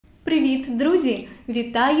Привіт, друзі!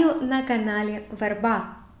 Вітаю на каналі VERBA.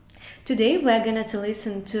 Today we're gonna to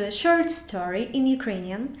listen to a short story in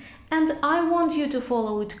Ukrainian and I want you to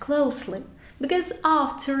follow it closely because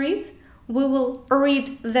after it we will read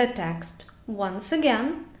the text once again,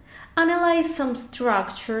 analyze some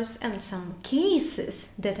structures and some cases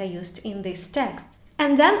that are used in this text,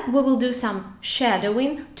 and then we will do some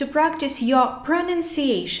shadowing to practice your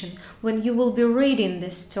pronunciation when you will be reading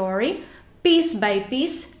the story piece by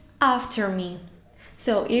piece after me.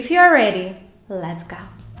 So if you are ready, let's go.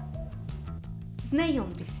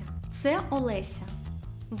 Знайомтеся, це Олеся.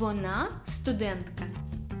 Вона студентка.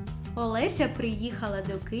 Олеся приїхала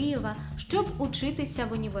до Києва, щоб учитися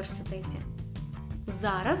в університеті.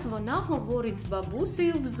 Зараз вона говорить з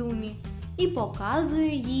бабусею в зумі і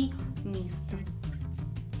показує їй місто.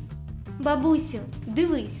 Бабусю,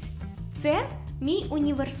 дивись, це мій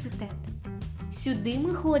університет. Сюди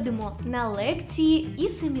ми ходимо на лекції і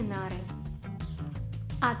семінари.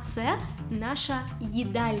 А це наша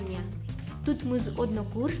їдальня. Тут ми з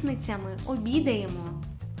однокурсницями обідаємо.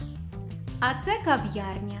 А це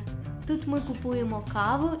кав'ярня. Тут ми купуємо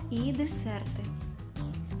каву і десерти.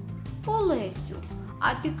 Олесю,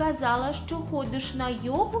 а ти казала, що ходиш на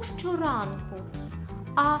йогу щоранку.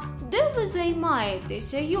 А де ви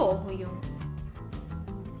займаєтеся йогою?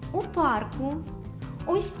 У парку.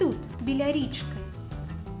 Ось тут, біля річки.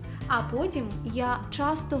 А потім я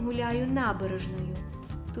часто гуляю набережною.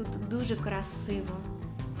 Тут дуже красиво.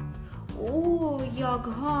 О, як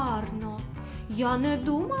гарно! Я не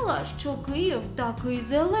думала, що Київ такий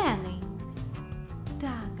зелений.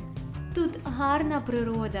 Так, тут гарна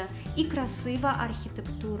природа і красива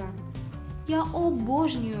архітектура. Я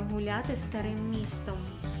обожнюю гуляти старим містом.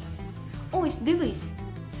 Ось, дивись,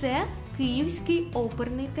 це Київський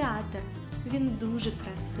оперний театр. Він дуже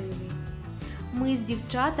красивий. Ми з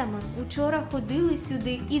дівчатами учора ходили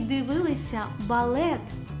сюди і дивилися балет.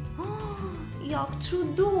 О, як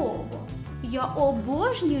чудово! Я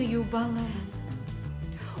обожнюю балет.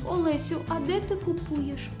 Олесю, а де ти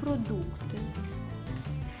купуєш продукти?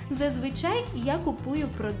 Зазвичай я купую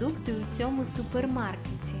продукти у цьому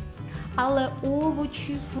супермаркеті. Але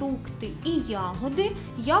овочі, фрукти і ягоди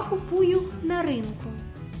я купую на ринку.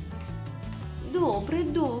 Добре,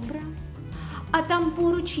 добре. А там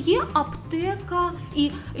поруч є аптека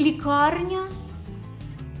і лікарня?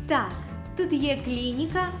 Так, тут є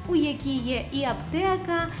клініка, у якій є і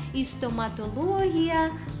аптека, і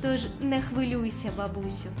стоматологія, тож не хвилюйся,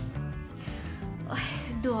 бабусю. Ой,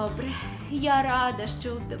 добре, я рада,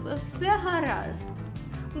 що у тебе все гаразд.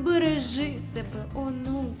 Бережи себе,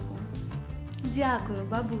 онуку. Дякую,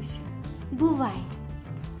 бабусю. Бувай.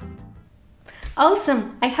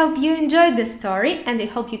 Awesome! I hope you enjoyed the story and I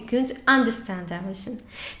hope you could understand everything.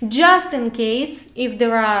 Just in case, if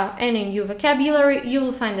there are any new vocabulary, you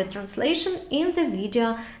will find the translation in the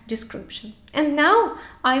video description. And now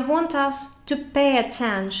I want us to pay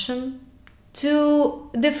attention to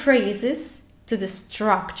the phrases, to the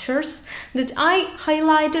structures that I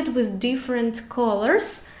highlighted with different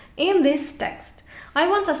colors in this text. I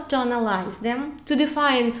want us to analyze them, to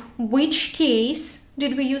define which case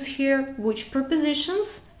did we use here, which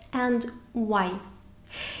prepositions, and why.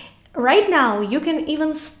 Right now, you can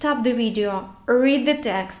even stop the video, read the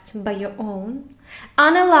text by your own,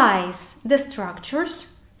 analyze the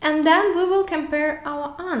structures, and then we will compare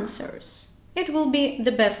our answers. It will be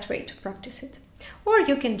the best way to practice it. Or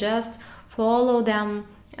you can just follow them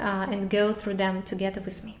and go through them together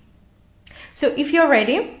with me. So if you're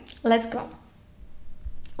ready, let's go.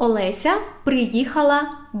 Олеся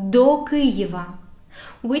приїхала до Києва.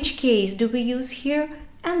 Which case do we use here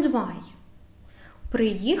and why?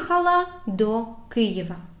 Приїхала до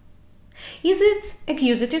Києва. Is it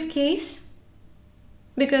accusative case?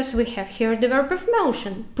 Because we have here the verb of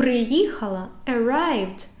motion. Приїхала,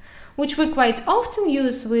 arrived, which we quite often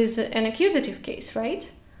use with an accusative case, right?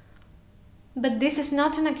 But this is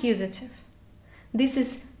not an accusative. This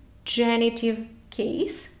is genitive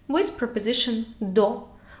case with preposition до.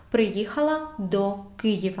 Приїхала до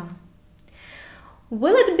Києва.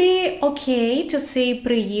 Will it be okay to say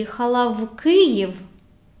приїхала в Київ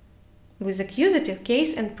with accusative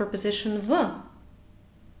case and preposition в?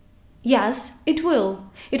 Yes, it will.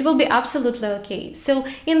 It will be absolutely okay. So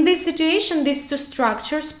in this situation, these two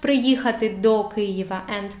structures, приїхати до Києва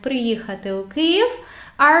and приїхати у Київ,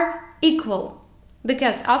 are equal.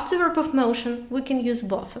 Because after verb of motion, we can use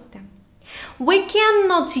both of them. We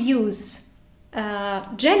cannot use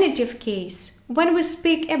genitive case when we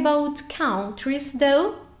speak about countries,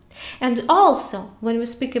 though, and also when we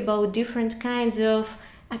speak about different kinds of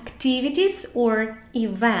activities or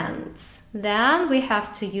events, then we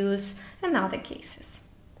have to use another cases.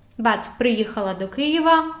 but приїхала до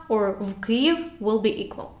Києва or в Київ will be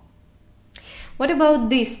equal. What about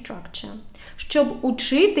this structure? Щоб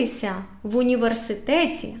учитися в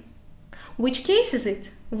університеті. Which case is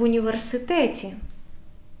it? В університеті.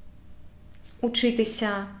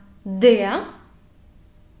 Учитися де?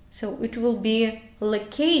 So it will be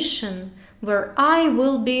location where I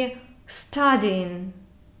will be studying.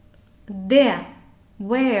 Де?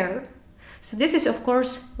 Where? So this is, of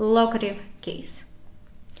course, locative case.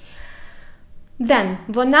 Then,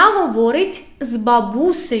 вона говорить з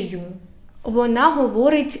бабусею. Вона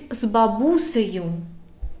говорить з бабусею.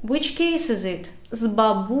 Which case is it? З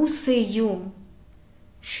бабусею.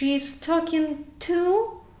 She is talking to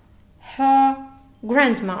her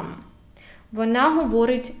grandmom. Вона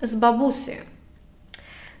говорить з бабусею.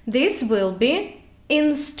 This will be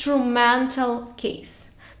instrumental case.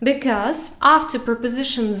 Because after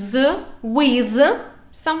preposition z with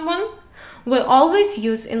someone, we always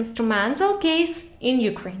use instrumental case in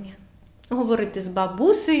Ukrainian. Говорити з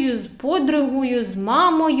бабусею, з подругою, з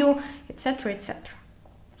мамою, etc., etc.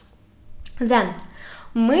 Then,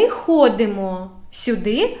 ми ходимо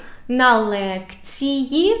сюди на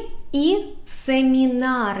лекції і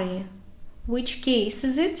семінари. Which case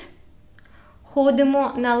is it?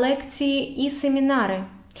 Ходимо на лекції і семінари.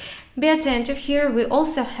 Be attentive here, we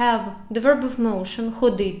also have the verb of motion,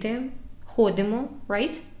 ходити, ходимо,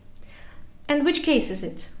 right? And which case is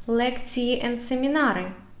it? Лекції and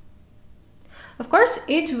семінари. Of course,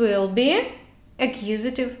 it will be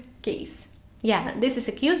accusative case. Yeah, this is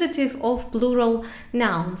accusative of plural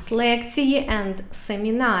nouns, лекції and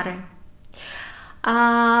семінари.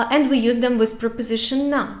 And we use them with preposition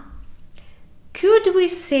на. Could we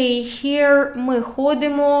say here, ми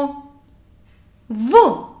ходимо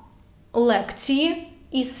в лекції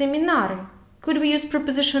і семінари? Could we use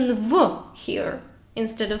preposition в here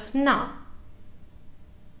instead of на?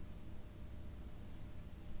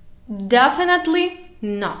 Definitely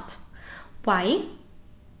not. Why?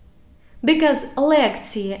 Because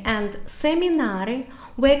лекції and семінари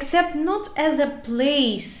we accept not as a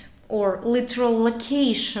place or literal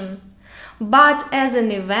location, but as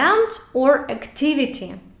an event or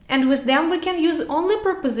activity. And with them we can use only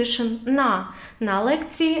preposition на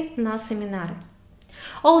лекції, на семінари.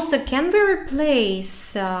 Also, can we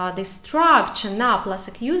replace the structure на plus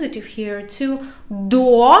accusative here to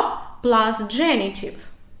до plus genitive?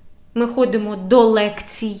 Ми ходимо до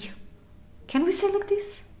лекцій. Can we say like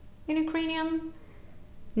this in Ukrainian?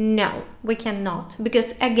 No, we cannot. Because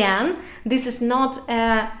again, this is not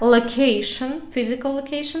a location, physical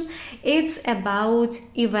location. It's about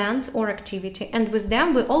event or activity. And with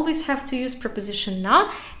them, we always have to use preposition на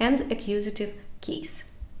and accusative case.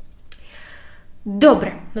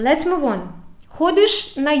 Добре, let's move on.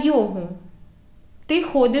 Ходиш на йогу. Ти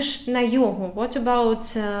ходиш на йогу. What about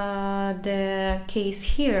the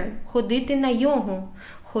case here? Ходити на йогу.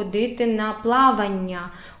 Ходити на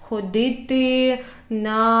плавання. Ходити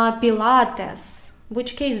на пілатес.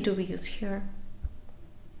 Which case do we use here?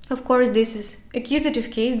 Of course, this is accusative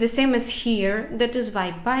case, the same as here. That is why,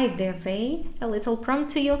 by the way, a little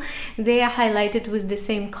prompt to you, they are highlighted with the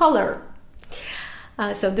same color.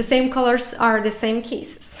 So the same colors are the same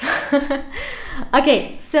cases. Okay,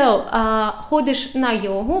 so ходиш на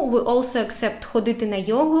йогу, we also accept ходити на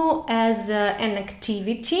йогу as an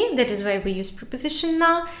activity. That is why we use preposition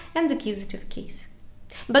на and accusative case.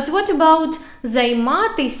 But what about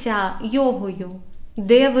займатися йогою?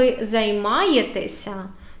 Де ви займаєтеся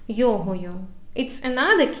йогою? It's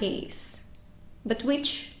another case. But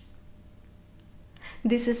which?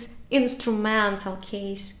 This is instrumental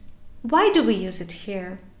case. Why do we use it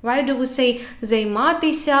here? Why do we say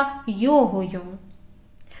займатися йогою?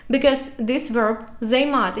 Because this verb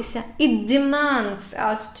займатися, it demands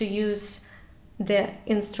us to use the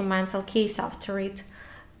instrumental case after it.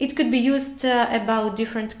 It could be used about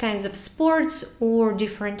different kinds of sports or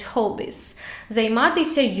different hobbies.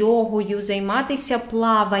 Займатися йогою, займатися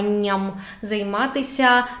плаванням,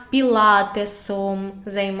 займатися пілатесом,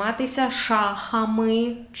 займатися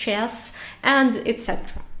шахами, chess, and etc.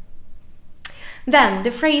 Then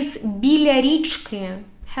the phrase біля річки.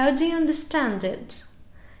 How do you understand it?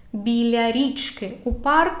 Біля річки. У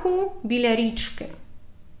парку біля річки.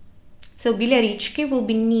 So біля річки will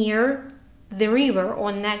be near the river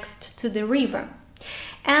or next to the river.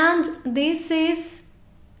 And this is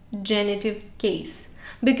genitive case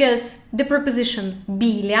because the preposition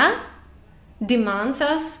біля demands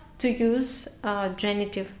us to use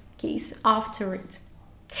genitive case after it.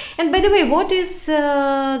 And by the way, what is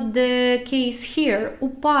the case here? У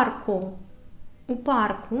парку. У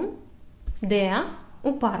парку. Де?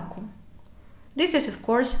 У парку. This is, of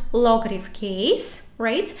course, locative case,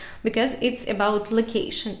 right? Because it's about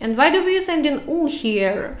location. And why do we use ending U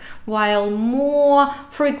here, while more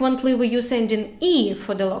frequently we use ending E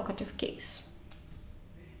for the locative case?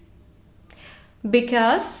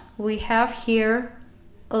 Because we have here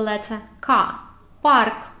a letter K.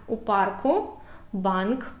 Park у парку,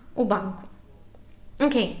 банк у банку.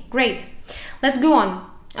 Okay, great. Let's go on.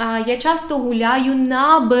 Я часто гуляю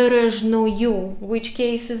набережною. Which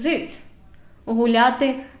case is it?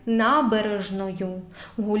 Гуляти набережною,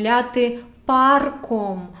 гуляти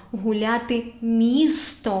парком, гуляти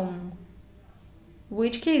містом.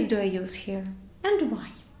 Which case do I use here? And why?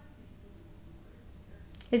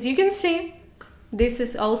 As you can see, this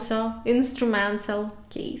is also instrumental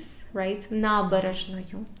case, right?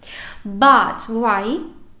 Набережною. But why?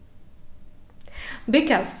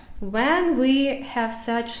 Because when we have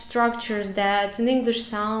such structures that in English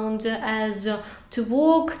sound as to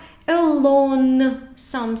walk along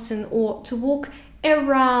something or to walk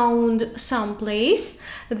around some place,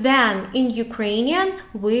 then in Ukrainian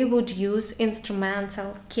we would use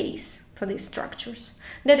instrumental case for these structures.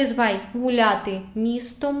 That is why гуляти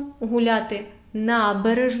містом, гуляти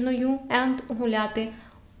набережною and гуляти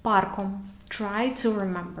парком. Try to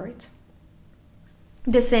remember it.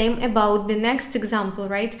 The same about the next example,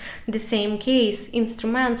 right? The same case,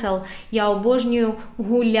 instrumental. Я обожнюю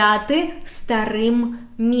гуляти старим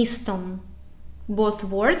містом. Both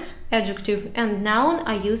words, adjective and noun,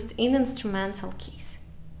 are used in instrumental case.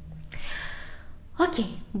 Okay,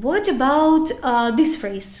 what about this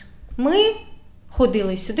phrase? Ми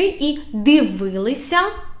ходили сюди і дивилися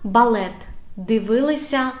балет.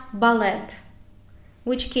 Дивилися балет.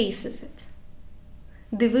 Which case is it?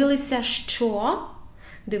 Дивилися що?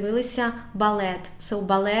 Дивилися балет. So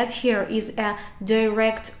ballet here is a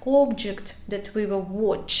direct object that we were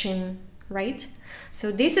watching, right?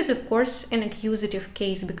 So this is of course an accusative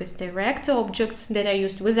case because direct objects that are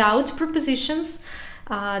used without prepositions,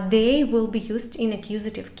 they will be used in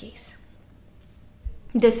accusative case.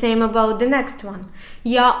 The same about the next one.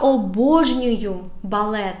 Я обожнюю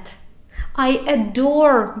балет. I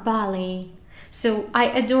adore ballet. So I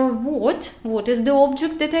adore what? What is the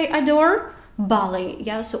object that I adore? Ballet.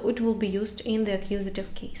 Yeah, so it will be used in the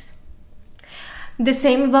accusative case. The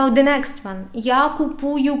same about the next one. Я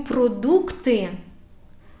купую продукти.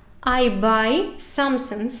 I buy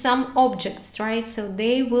something, some objects, right? So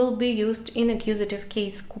they will be used in accusative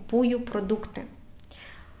case. Купую продукти.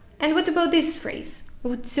 And what about this phrase?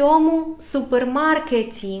 В цьому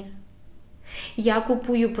супермаркеті. Я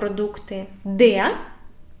купую продукти. Де?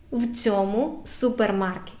 В цьому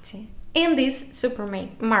супермаркеті. In this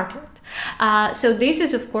supermarket. So this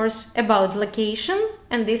is of course about location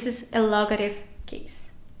and this is a locative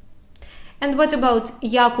case. And what about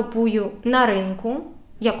я купую на ринку?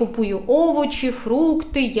 Я купую овочі,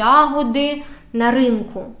 фрукти, ягоди на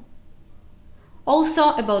ринку.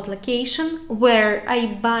 Also about location, where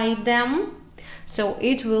I buy them. So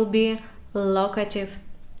it will be locative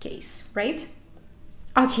case, right?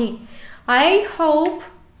 Okay, I hope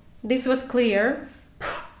this was clear.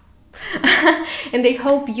 And I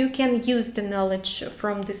hope you can use the knowledge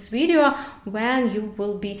from this video when you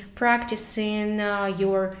will be practicing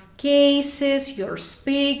your cases, your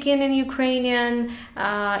speaking in Ukrainian,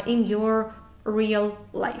 in your real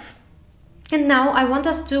life. And now I want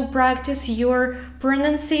us to practice your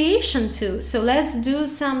pronunciation too. So let's do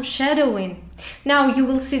some shadowing. Now you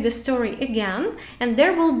will see the story again, and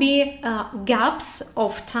there will be gaps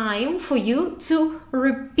of time for you to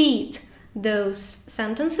repeat those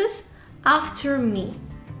sentences after me.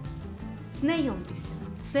 Знайомтеся,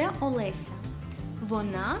 це Олеся.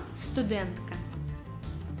 Вона студентка.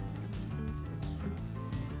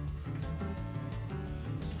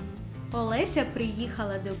 Олеся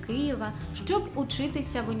приїхала до Києва, щоб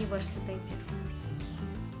учитися в університеті.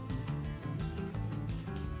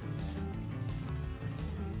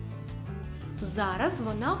 Зараз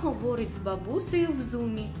вона говорить з бабусею в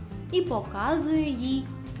зумі і показує їй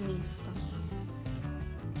місто.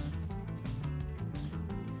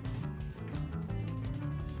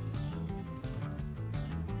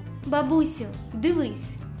 Бабусю,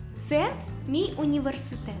 дивись, це мій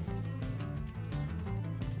університет.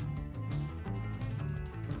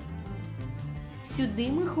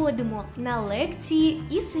 Сюди ми ходимо на лекції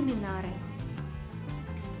і семінари.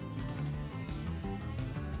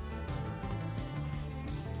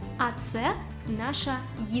 А це наша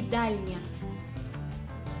їдальня.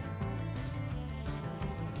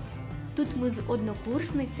 Тут ми з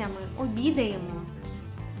однокурсницями обідаємо.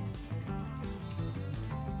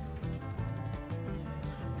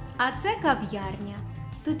 А це кав'ярня.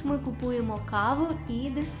 Тут ми купуємо каву і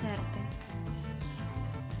десерти.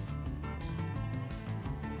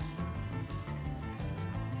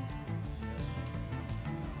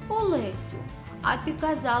 Олесю, а ти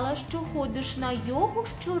казала, що ходиш на йогу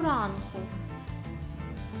щоранку?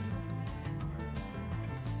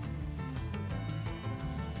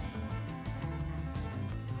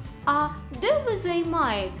 А де ви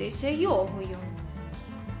займаєтеся йогою?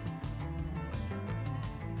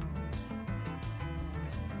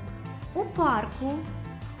 У парку.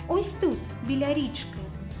 Ось тут, біля річки.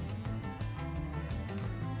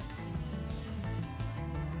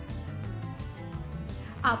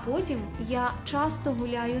 А потім я часто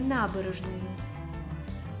гуляю набережною.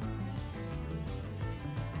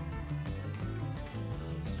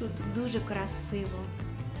 Тут дуже красиво.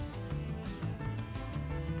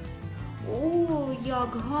 О,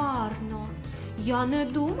 як гарно! Я не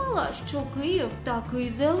думала, що Київ такий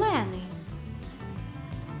зелений.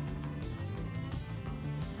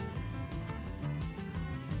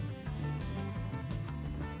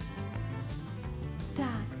 Так,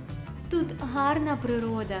 тут гарна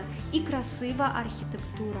природа і красива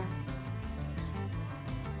архітектура.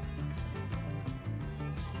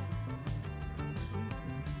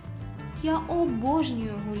 Я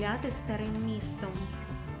обожнюю гуляти старим містом.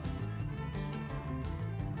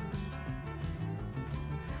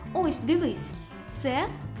 Ось, дивись, це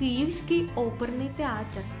Київський оперний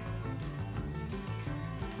театр.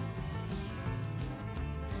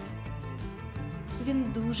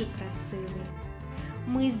 Він дуже красивий.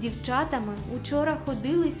 Ми з дівчатами учора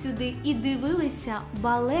ходили сюди і дивилися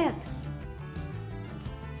балет.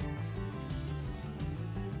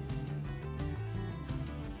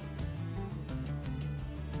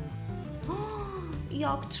 О,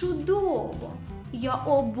 як чудово! Я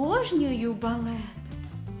обожнюю балет.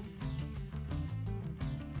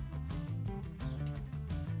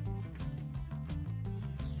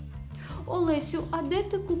 Олесю, а де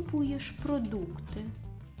ти купуєш продукти?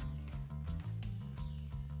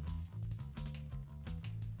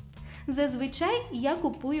 Зазвичай я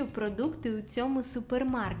купую продукти у цьому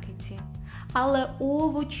супермаркеті, але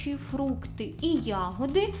овочі, фрукти і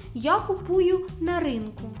ягоди я купую на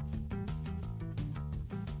ринку.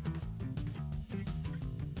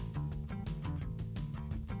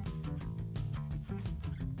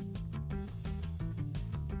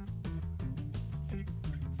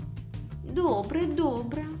 Добре,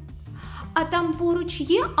 добре. А там поруч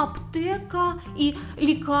є аптека і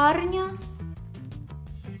лікарня?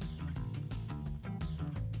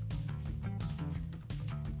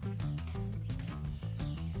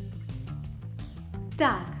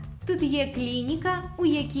 Так, тут є клініка, у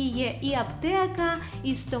якій є і аптека,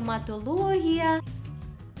 і стоматологія.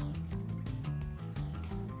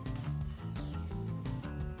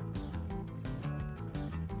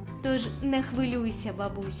 Тож не хвилюйся,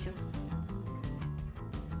 бабусю.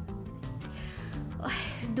 Ой,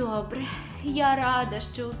 добре, я рада,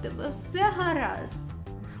 що у тебе все гаразд.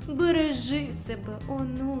 Бережи себе,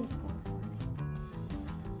 онуку.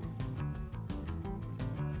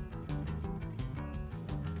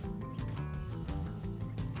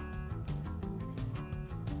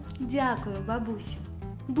 Дякую, бабусю.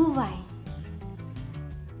 Бувай!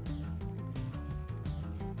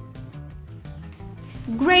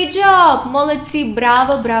 Great job! Молодці!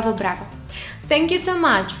 Браво, браво, браво! Thank you so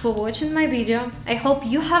much for watching my video. I hope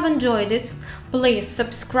you have enjoyed it. Please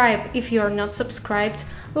subscribe if you are not subscribed.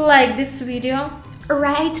 Like this video.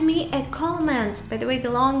 Write me a comment. By the way, the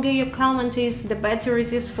longer your comment is, the better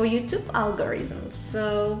it is for YouTube algorithms.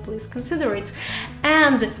 So please consider it.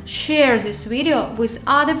 And share this video with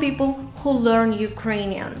other people who learn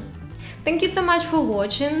Ukrainian. Thank you so much for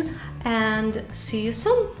watching and see you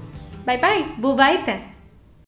soon. Bye bye. Бувайте!